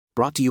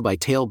Brought to you by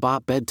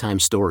Talebot Bedtime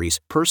Stories,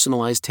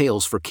 personalized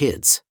tales for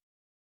kids.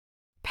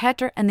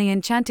 Petr and the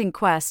Enchanting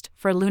Quest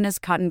for Luna's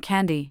Cotton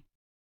Candy.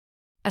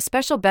 A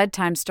special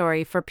bedtime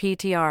story for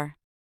Petr.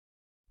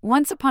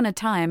 Once upon a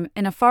time,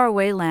 in a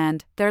faraway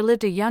land, there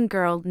lived a young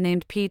girl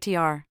named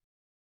Petr.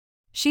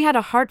 She had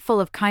a heart full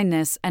of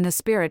kindness and a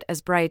spirit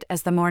as bright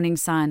as the morning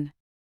sun.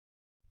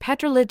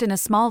 Petr lived in a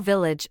small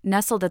village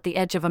nestled at the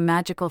edge of a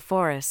magical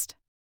forest.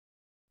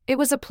 It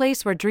was a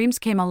place where dreams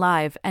came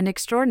alive and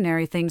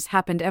extraordinary things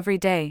happened every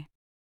day.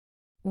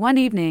 One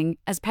evening,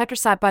 as Petr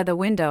sat by the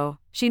window,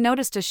 she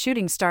noticed a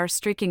shooting star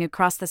streaking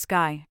across the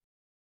sky.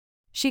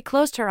 She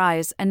closed her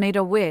eyes and made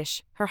a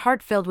wish, her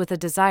heart filled with a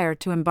desire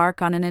to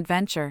embark on an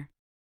adventure.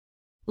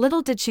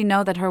 Little did she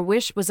know that her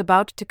wish was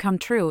about to come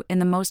true in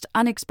the most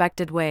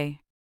unexpected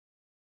way.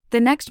 The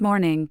next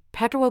morning,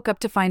 Petr woke up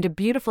to find a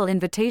beautiful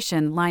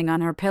invitation lying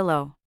on her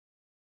pillow.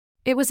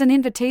 It was an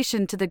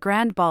invitation to the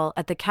grand ball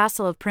at the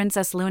castle of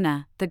Princess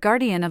Luna, the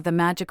guardian of the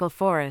magical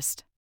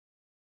forest.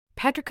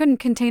 Petr couldn't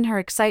contain her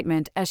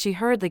excitement as she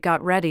hurriedly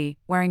got ready,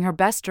 wearing her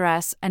best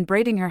dress and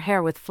braiding her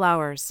hair with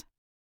flowers.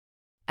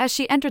 As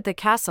she entered the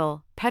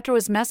castle, Petr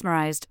was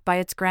mesmerized by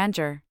its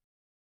grandeur.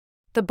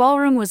 The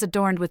ballroom was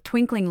adorned with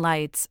twinkling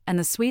lights, and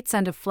the sweet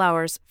scent of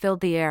flowers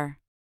filled the air.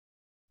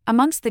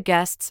 Amongst the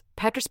guests,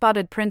 Petr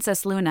spotted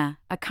Princess Luna,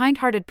 a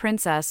kind-hearted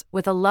princess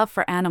with a love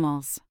for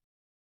animals.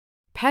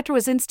 Petr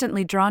was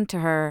instantly drawn to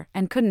her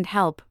and couldn't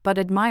help but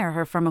admire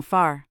her from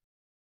afar.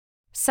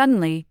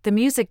 Suddenly, the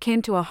music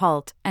came to a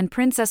halt and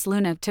Princess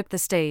Luna took the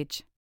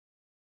stage.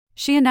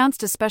 She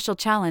announced a special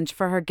challenge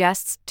for her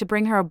guests to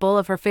bring her a bowl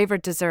of her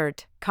favorite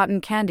dessert,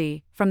 cotton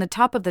candy, from the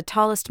top of the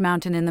tallest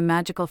mountain in the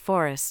magical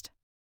forest.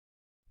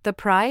 The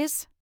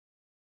prize?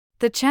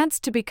 The chance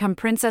to become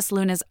Princess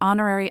Luna's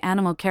honorary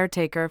animal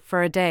caretaker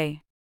for a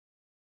day.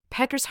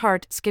 Petr's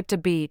heart skipped a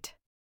beat.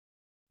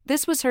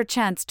 This was her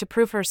chance to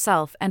prove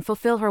herself and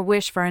fulfill her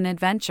wish for an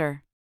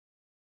adventure.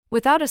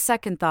 Without a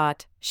second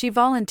thought, she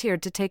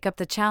volunteered to take up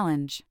the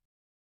challenge.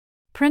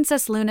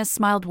 Princess Luna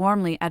smiled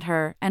warmly at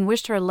her and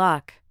wished her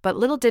luck, but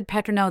little did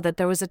Petr know that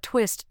there was a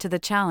twist to the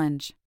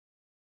challenge.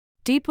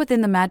 Deep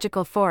within the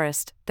magical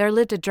forest, there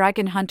lived a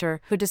dragon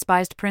hunter who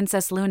despised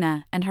Princess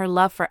Luna and her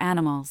love for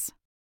animals.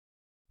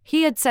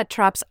 He had set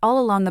traps all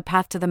along the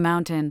path to the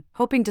mountain,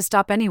 hoping to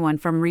stop anyone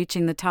from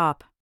reaching the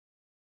top.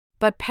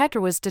 But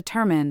Petr was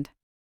determined.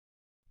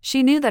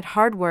 She knew that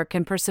hard work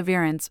and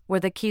perseverance were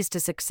the keys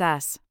to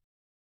success.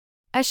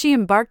 As she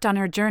embarked on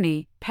her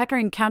journey, Petr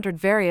encountered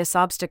various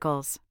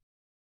obstacles.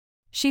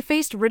 She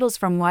faced riddles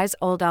from wise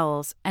old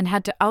owls and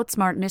had to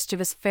outsmart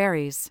mischievous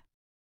fairies.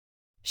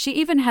 She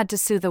even had to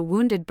soothe a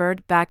wounded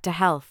bird back to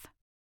health.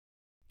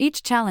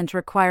 Each challenge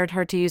required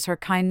her to use her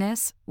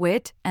kindness,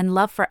 wit, and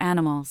love for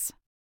animals.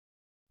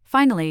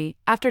 Finally,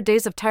 after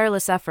days of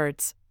tireless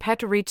efforts,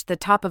 Petr reached the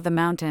top of the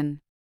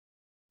mountain.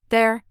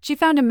 There, she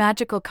found a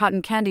magical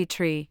cotton candy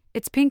tree,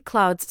 its pink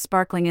clouds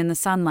sparkling in the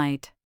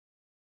sunlight.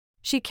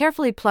 She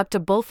carefully plucked a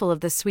bowlful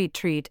of the sweet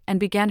treat and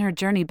began her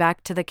journey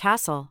back to the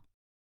castle.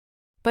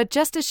 But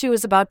just as she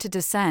was about to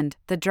descend,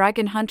 the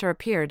dragon hunter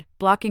appeared,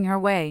 blocking her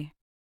way.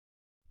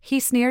 He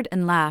sneered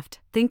and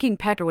laughed, thinking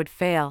Petr would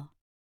fail.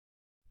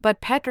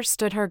 But Petr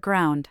stood her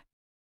ground.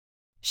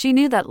 She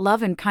knew that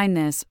love and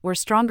kindness were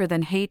stronger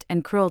than hate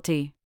and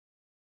cruelty.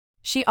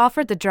 She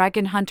offered the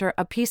dragon hunter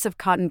a piece of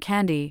cotton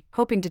candy,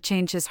 hoping to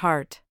change his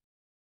heart.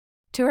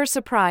 To her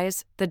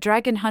surprise, the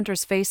dragon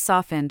hunter's face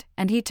softened,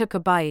 and he took a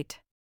bite.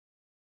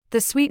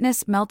 The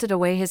sweetness melted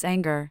away his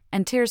anger,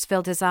 and tears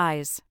filled his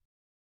eyes.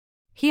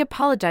 He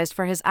apologized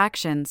for his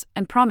actions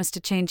and promised to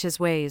change his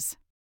ways.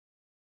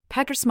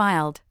 Petr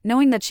smiled,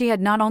 knowing that she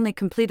had not only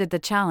completed the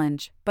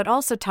challenge, but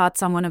also taught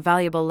someone a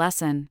valuable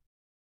lesson.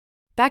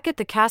 Back at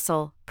the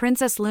castle,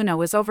 Princess Luna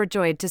was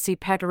overjoyed to see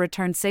Petr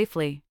return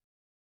safely.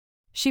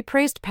 She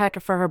praised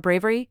Petr for her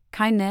bravery,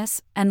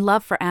 kindness, and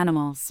love for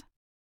animals.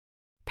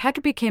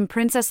 Petr became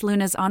Princess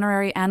Luna's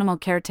honorary animal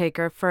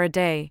caretaker for a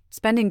day,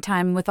 spending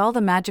time with all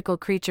the magical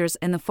creatures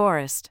in the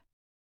forest.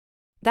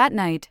 That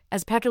night,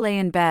 as Petr lay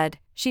in bed,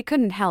 she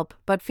couldn't help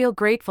but feel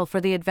grateful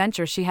for the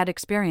adventure she had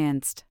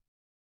experienced.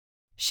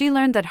 She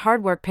learned that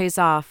hard work pays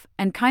off,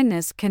 and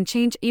kindness can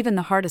change even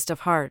the hardest of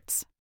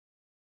hearts.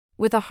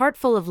 With a heart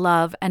full of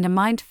love and a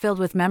mind filled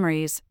with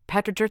memories,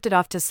 Petr drifted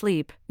off to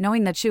sleep,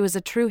 knowing that she was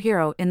a true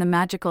hero in the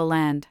magical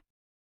land.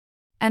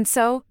 And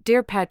so,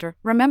 dear Petr,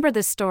 remember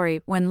this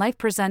story when life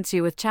presents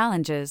you with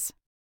challenges.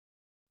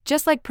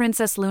 Just like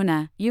Princess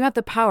Luna, you have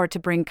the power to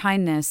bring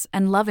kindness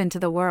and love into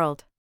the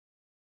world.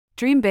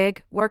 Dream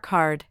big, work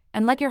hard,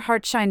 and let your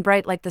heart shine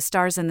bright like the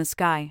stars in the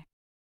sky.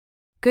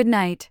 Good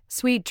night,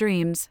 sweet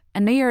dreams,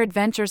 and may your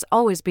adventures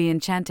always be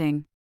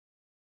enchanting.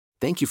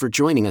 Thank you for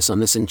joining us on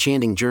this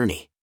enchanting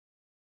journey.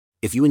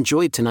 If you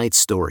enjoyed tonight's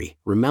story,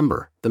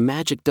 remember, the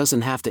magic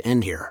doesn't have to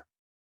end here.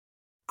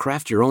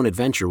 Craft your own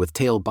adventure with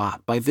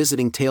Talebot by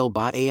visiting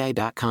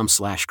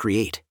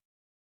talebotai.com/create.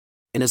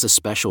 And as a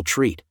special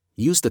treat,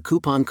 use the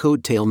coupon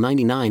code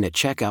TALE99 at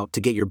checkout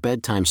to get your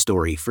bedtime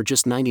story for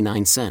just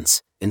 99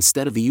 cents,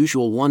 instead of the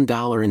usual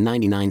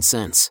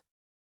 $1.99.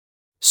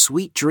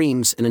 Sweet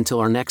dreams, and until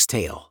our next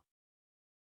tale.